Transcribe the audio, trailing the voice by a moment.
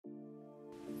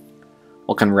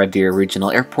Welcome to Red Deer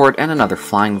Regional Airport and another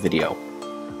flying video.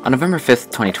 On November 5th,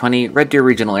 2020, Red Deer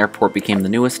Regional Airport became the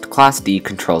newest Class D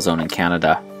control zone in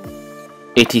Canada.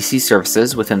 ATC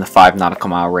services within the 5 nautical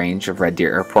mile range of Red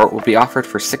Deer Airport will be offered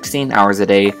for 16 hours a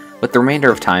day, with the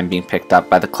remainder of time being picked up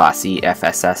by the Class E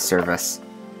FSS service.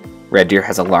 Red Deer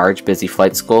has a large, busy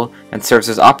flight school and serves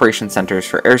as operation centers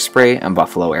for Airspray and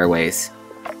Buffalo Airways.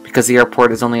 Because the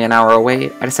airport is only an hour away,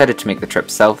 I decided to make the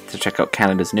trip south to check out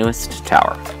Canada's newest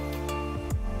tower.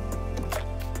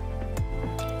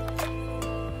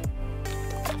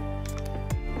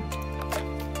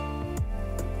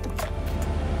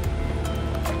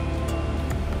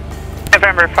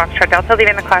 November Foxtrot Delta,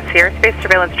 leaving the Class C airspace,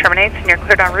 surveillance terminates, and you're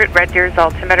cleared en route, Red Deer's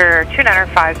altimeter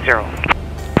 2950.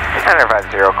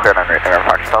 2950, cleared en route, November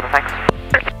Foxtrot Delta, thanks.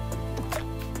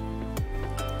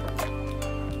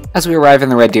 As we arrive in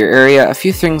the Red Deer area, a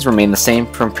few things remain the same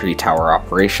from pre-tower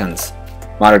operations.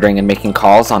 Monitoring and making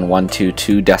calls on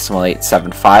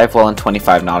 122.875 while in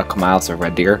 25 nautical miles of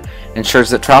Red Deer ensures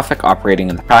that traffic operating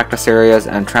in the practice areas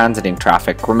and transiting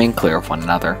traffic remain clear of one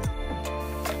another.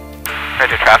 Red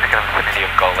Deer traffic in the vicinity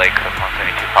of Gull Lake,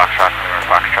 172 Foxtrot, November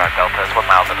Foxtrot Delta is 1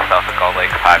 mile to the south of Gull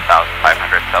Lake,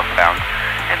 5,500 southbound,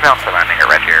 inbound to landing at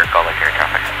Red Deer, Gull Lake air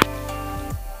traffic.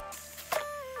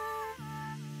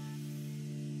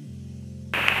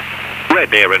 Red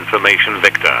Deer information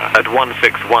Victor at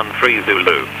 1613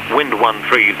 Zulu, wind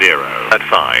 130 at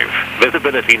 5,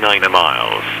 visibility 9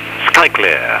 miles, sky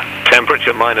clear,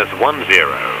 temperature -10,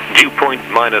 dew point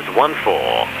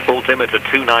 -14, altimeter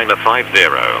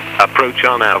 2950, approach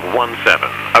on Av 17,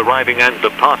 arriving and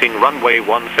departing runway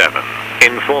 17,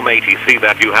 inform ATC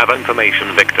that you have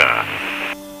information Victor.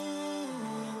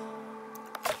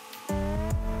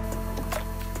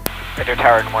 Red Deer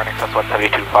Tower, good morning, South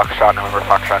 172 Foxtrot, November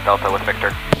Foxtrot Delta with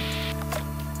Victor.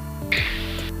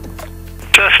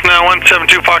 Cessna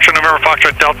 172 Foxtrot, November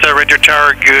Foxtrot Delta, Red Deer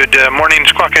Tower, good morning,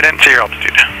 squawk ident to your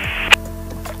altitude.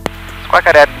 Squawk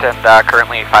ident and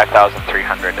currently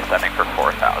 5,300, descending for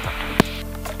 4,000.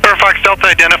 November Fox Delta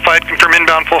identified, confirm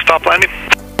inbound full stop landing.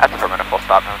 That's affirmative, full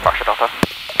stop, November Foxtrot Delta.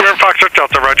 November Foxtrot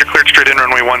Delta, roger, cleared straight in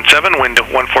runway 17, wind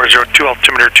 1402,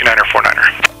 altimeter 2949er.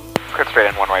 Cleared straight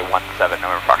in runway 17,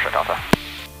 November Foxtrot Delta.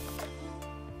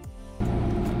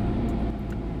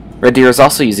 Red Deer is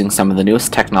also using some of the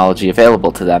newest technology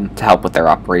available to them to help with their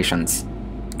operations.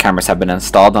 Cameras have been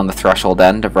installed on the threshold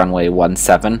end of runway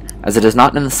 17 as it is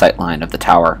not in the sight line of the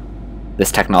tower.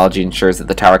 This technology ensures that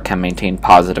the tower can maintain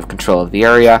positive control of the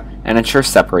area and ensures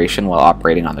separation while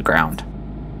operating on the ground.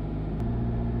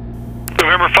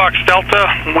 November Fox Delta,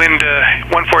 wind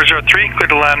 1403, clear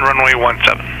to land runway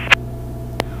 17.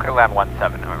 Clear to land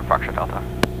 17, November Foxtrot Delta.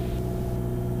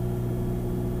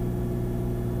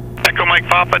 Echo Mike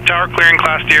Papa, tower clearing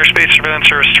Class D airspace, surveillance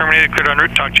service terminated, cleared en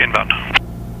route, talk to you inbound.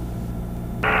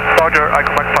 Roger,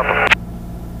 Echo Mike Papa.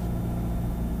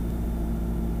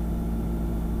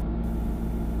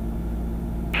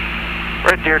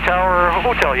 Red Deer Tower,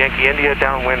 Hotel Yankee India,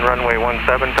 downwind runway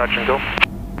 17, touch and go.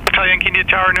 Hotel Yankee India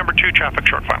Tower, number 2, traffic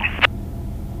short file.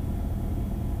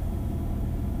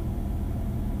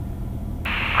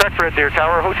 Correct, Red Deer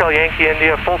Tower, Hotel Yankee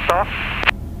India, full stop.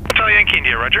 Hotel Yankee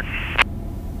India, roger.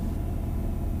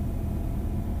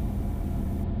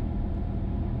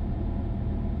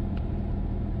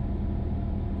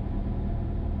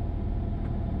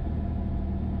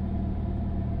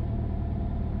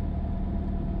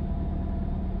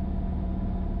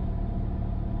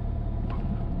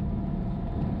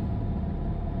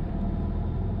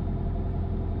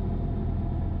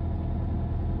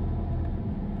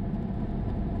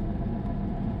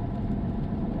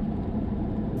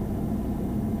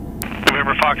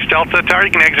 November Fox Delta Tower,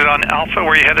 you can exit on Alpha.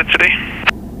 Where are you headed today?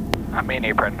 Main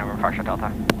apron, November Foxtrot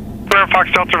Delta. November Fox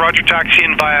Delta, roger,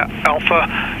 taxiing via Alpha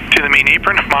to the main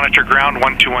apron. Monitor ground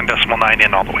 121.9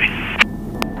 in all the way.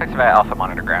 Taxi via Alpha,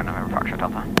 monitor ground, November Foxtrot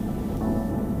Delta.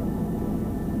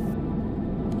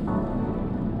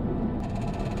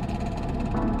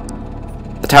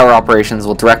 The tower operations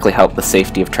will directly help the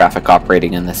safety of traffic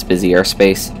operating in this busy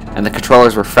airspace, and the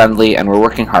controllers were friendly and were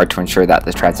working hard to ensure that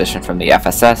the transition from the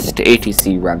FSS to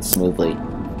ATC runs smoothly.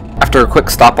 After a quick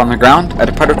stop on the ground, I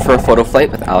departed for a photo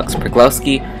flight with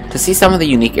Praglowski to see some of the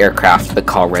unique aircraft that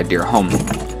call Red Deer home.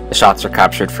 The shots were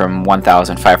captured from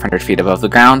 1,500 feet above the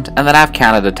ground, and the NAV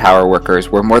Canada tower workers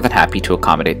were more than happy to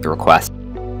accommodate the request.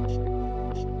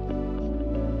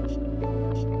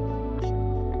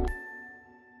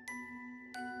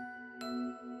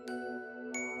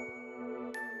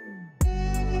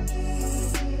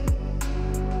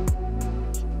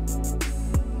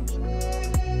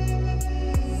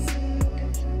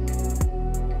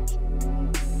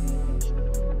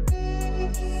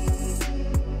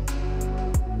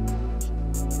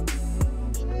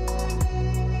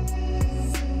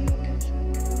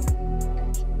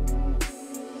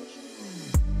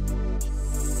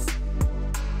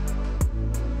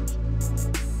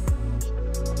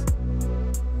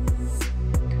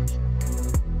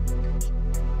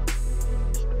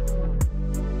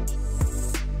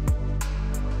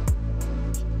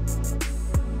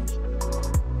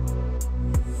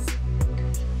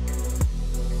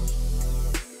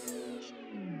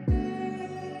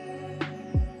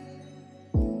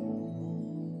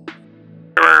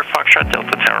 Foxtrot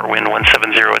Delta Tower, wind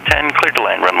 170 at 10, cleared to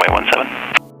land, runway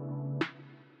 17.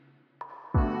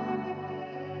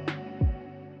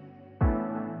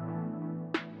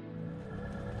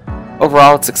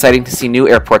 Overall, it's exciting to see new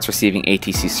airports receiving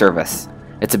ATC service.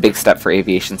 It's a big step for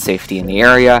aviation safety in the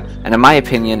area, and in my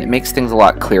opinion, it makes things a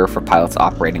lot clearer for pilots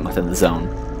operating within the zone.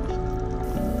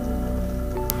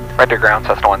 Red Deer Ground,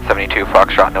 Cessna 172,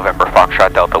 Foxtrot November,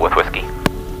 Foxtrot Delta with Whiskey.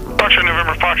 Foxtrot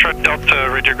November, Foxtrot Delta,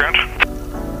 Red Deer Ground.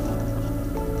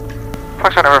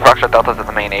 Foxtrot November, Foxtrot Delta's at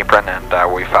the main apron,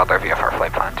 and we filed our VFR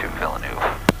flight plan to Villeneuve.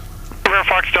 November,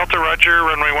 Fox Delta, Roger,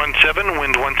 runway 17,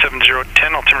 wind 170 at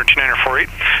 10, altimeter 2948,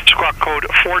 squawk code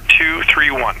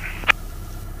 4231.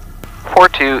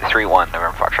 4231,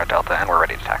 November, Foxtrot Delta, and we're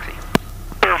ready to taxi.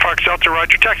 November, Fox Delta,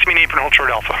 Roger, taxi main apron, hold short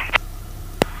Alpha.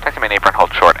 Taxi main apron,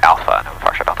 hold short Alpha, November,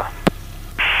 Foxtrot Delta.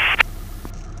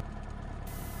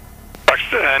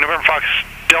 November, Fox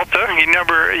Delta,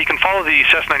 you can follow the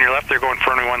Cessna on your left, they're going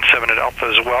for runway 17 at Alpha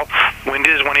as well. Wind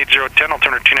is 180.10,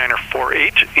 altimeter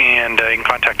 2948, and you can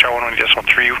contact tower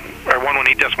 118.3 or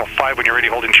 118.5 when you're ready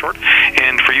holding short.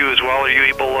 And for you as well, are you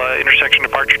able, intersection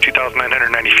departure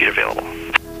 2,990 feet available?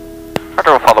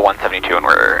 Roger, we'll follow 172 and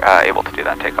we're able to do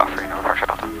that takeoff for you, November, Foxtrot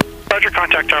Delta. Roger,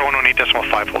 contact tower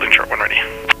 118.5 holding short when ready.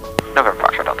 November,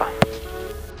 Foxtrot Delta.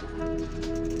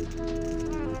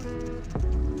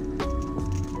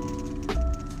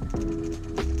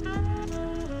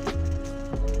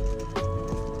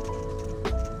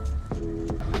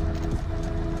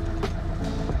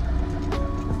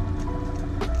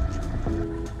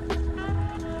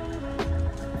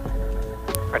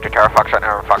 Roger, Tower Foxtrot,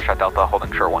 November, Foxtrot Delta,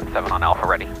 holding short 17 on Alpha,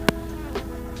 ready.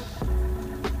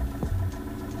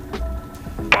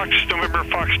 Fox, November,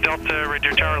 Fox Delta, Red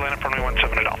Deer Tower, line up runway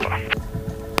 17 at Alpha.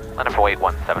 Line up for weight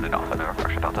 17 at Alpha, November,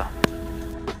 Foxtrot Delta.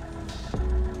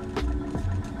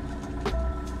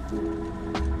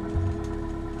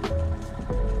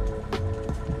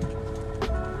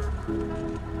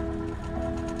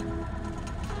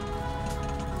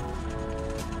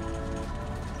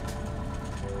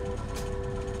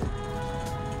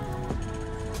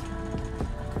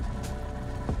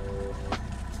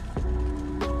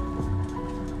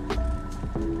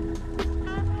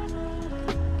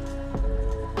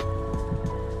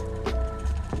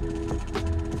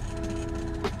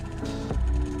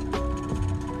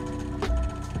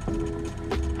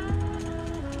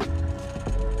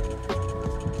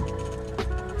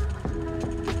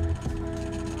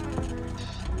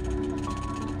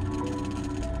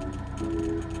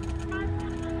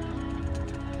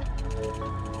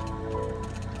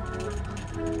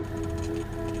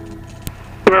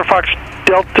 November, Fox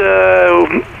Delta,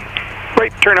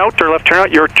 right turn out or left turn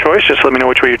out, your choice. Just let me know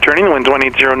which way you're turning. The wind's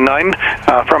 1809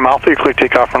 from Alpha. You clear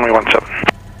takeoff runway 17.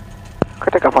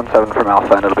 Clear takeoff 17 from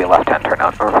Alpha, and it'll be left hand turn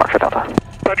out, November, Foxtrot Delta.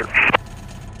 Roger.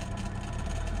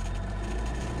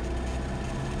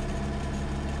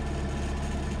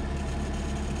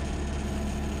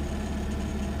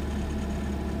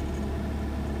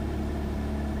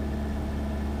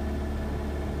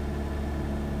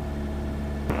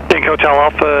 Hotel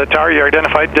Alpha Tower, you're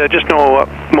identified. Just know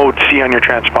mode C on your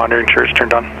transponder, ensure it's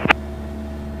turned on.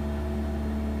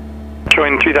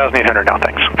 Showing 3,800 now,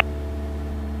 thanks.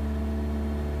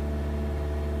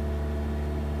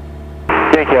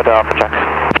 Yankee Hotel Alpha checks.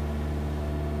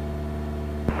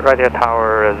 Right here,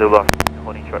 Tower Zulu,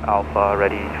 holding short Alpha,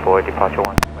 ready for departure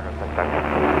 1.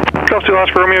 Golf Zulu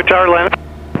Oscar Romeo Tower, line up.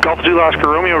 Golf Zulu Oscar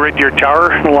Romeo, Red Deer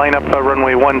Tower, line up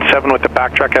runway 17 with the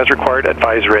backtrack as required,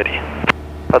 advise ready.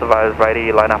 Otherwise,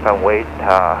 ready, line up and wait,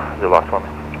 Zulu Oscar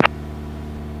Romeo.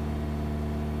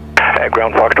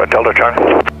 Ground Foxtrot Delta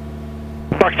Charlie.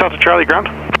 Fox Delta Charlie, ground.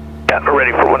 Yeah, we're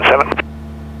ready for 17.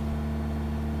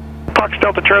 Fox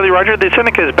Delta Charlie, roger. The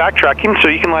Seneca is backtracking, so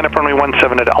you can line up runway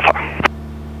 17 at Alpha.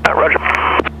 Roger.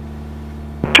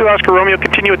 2 Oscar Romeo,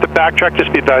 continue with the backtrack.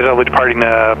 Just be advised I'll be departing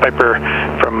Piper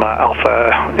from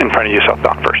Alpha in front of you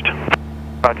southbound first.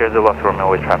 Roger, Zulu Oscar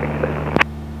Romeo with traffic today.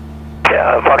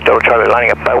 Yeah, Fox Delta Charlie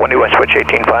lining up. When do you want to switch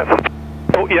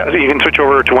 18.5? Oh, yeah, so you can switch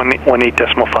over to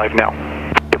 18.5 now.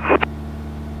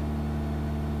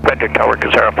 Red Deer Tower,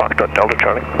 Casera, Fox Delta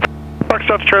Charlie. Fox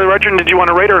Delta Charlie, roger. And did you want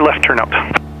a right or left turnout?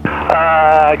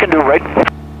 I can do right.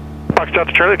 Fox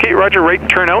Delta Charlie, okay, roger, right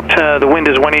turnout. The wind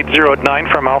is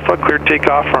 180.9 from Alpha, clear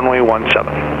takeoff, runway 17.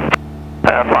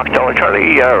 Fox Delta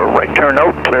Charlie, right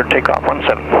turnout, clear takeoff,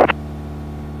 17.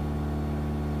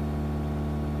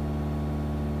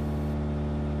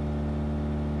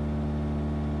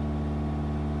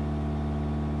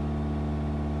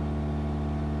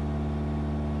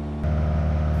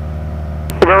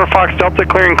 November Fox Delta,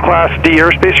 clearing Class D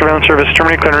airspace, surveillance service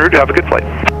terminated, clearing route. Have a good flight.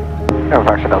 Nova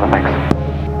Foxtrot Delta, thanks.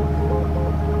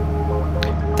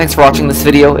 Thanks for watching this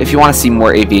video. If you want to see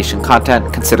more aviation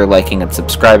content, consider liking and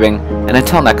subscribing, and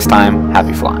until next time,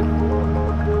 happy flying.